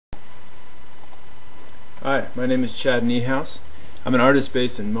Hi, my name is Chad Niehaus. I'm an artist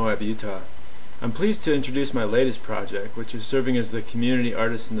based in Moab, Utah. I'm pleased to introduce my latest project, which is serving as the community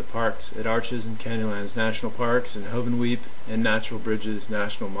artist in the parks at Arches and Canyonlands National Parks and Hovenweep and Natural Bridges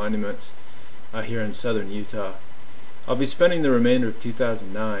National Monuments here in southern Utah. I'll be spending the remainder of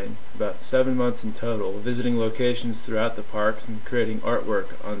 2009, about 7 months in total, visiting locations throughout the parks and creating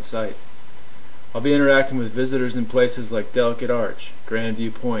artwork on site. I'll be interacting with visitors in places like Delicate Arch,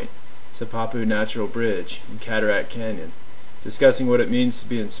 Grandview Point, Sipapu Natural Bridge, and Cataract Canyon, discussing what it means to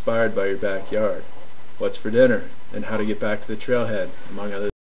be inspired by your backyard, what's for dinner, and how to get back to the trailhead, among other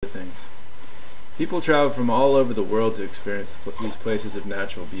things. People travel from all over the world to experience these places of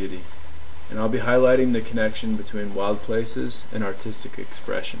natural beauty, and I'll be highlighting the connection between wild places and artistic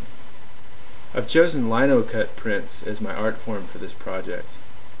expression. I've chosen lino-cut prints as my art form for this project.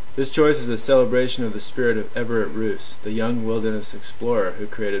 This choice is a celebration of the spirit of Everett Roos, the young wilderness explorer who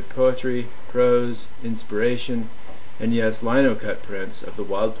created poetry, prose, inspiration, and yes, lino-cut prints of the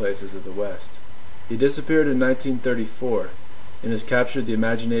wild places of the West. He disappeared in 1934 and has captured the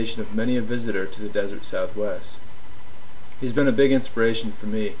imagination of many a visitor to the desert Southwest. He's been a big inspiration for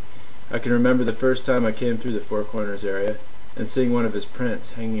me. I can remember the first time I came through the Four Corners area and seeing one of his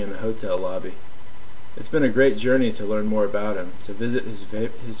prints hanging in the hotel lobby. It's been a great journey to learn more about him, to visit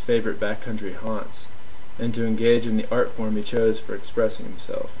his favorite backcountry haunts, and to engage in the art form he chose for expressing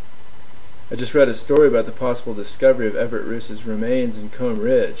himself. I just read a story about the possible discovery of Everett Roos's remains in Comb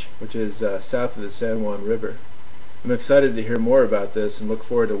Ridge, which is south of the San Juan River. I'm excited to hear more about this and look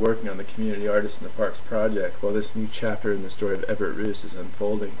forward to working on the Community Artists in the Parks project while this new chapter in the story of Everett Roos is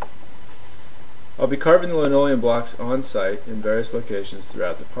unfolding. I'll be carving the linoleum blocks on site in various locations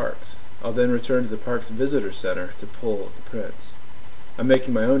throughout the parks. I'll then return to the park's visitor center to pull the prints. I'm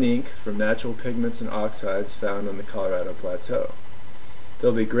making my own ink from natural pigments and oxides found on the Colorado Plateau.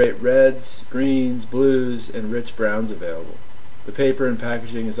 There'll be great reds, greens, blues, and rich browns available. The paper and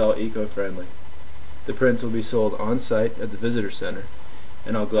packaging is all eco-friendly. The prints will be sold on site at the visitor center,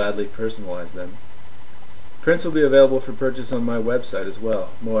 and I'll gladly personalize them. Prints will be available for purchase on my website as well,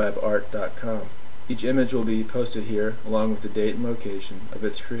 moabart.com. Each image will be posted here, along with the date and location of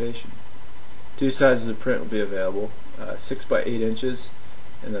its creation. 2 sizes of print will be available, 6 by 8 inches,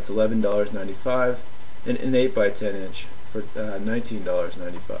 and that's $11.95, and an 8 by 10 inch for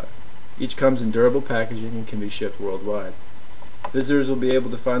 $19.95. Each comes in durable packaging and can be shipped worldwide. Visitors will be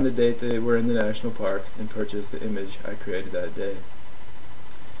able to find the date they were in the national park and purchase the image I created that day.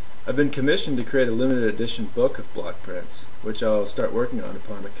 I've been commissioned to create a limited edition book of block prints, which I'll start working on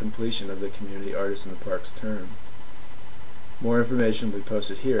upon the completion of the Community Artists in the Parks term. More information will be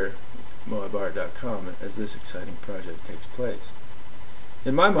posted here, moabart.com, as this exciting project takes place.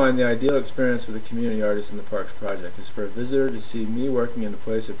 In my mind, the ideal experience for the Community Artists in the Parks project is for a visitor to see me working in a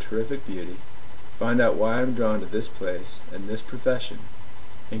place of terrific beauty, find out why I'm drawn to this place and this profession,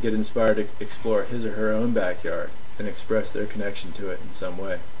 and get inspired to explore his or her own backyard and express their connection to it in some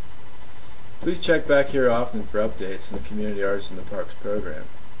way. Please check back here often for updates in the Community Artists in the Parks program.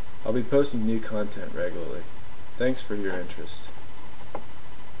 I'll be posting new content regularly. Thanks for your interest.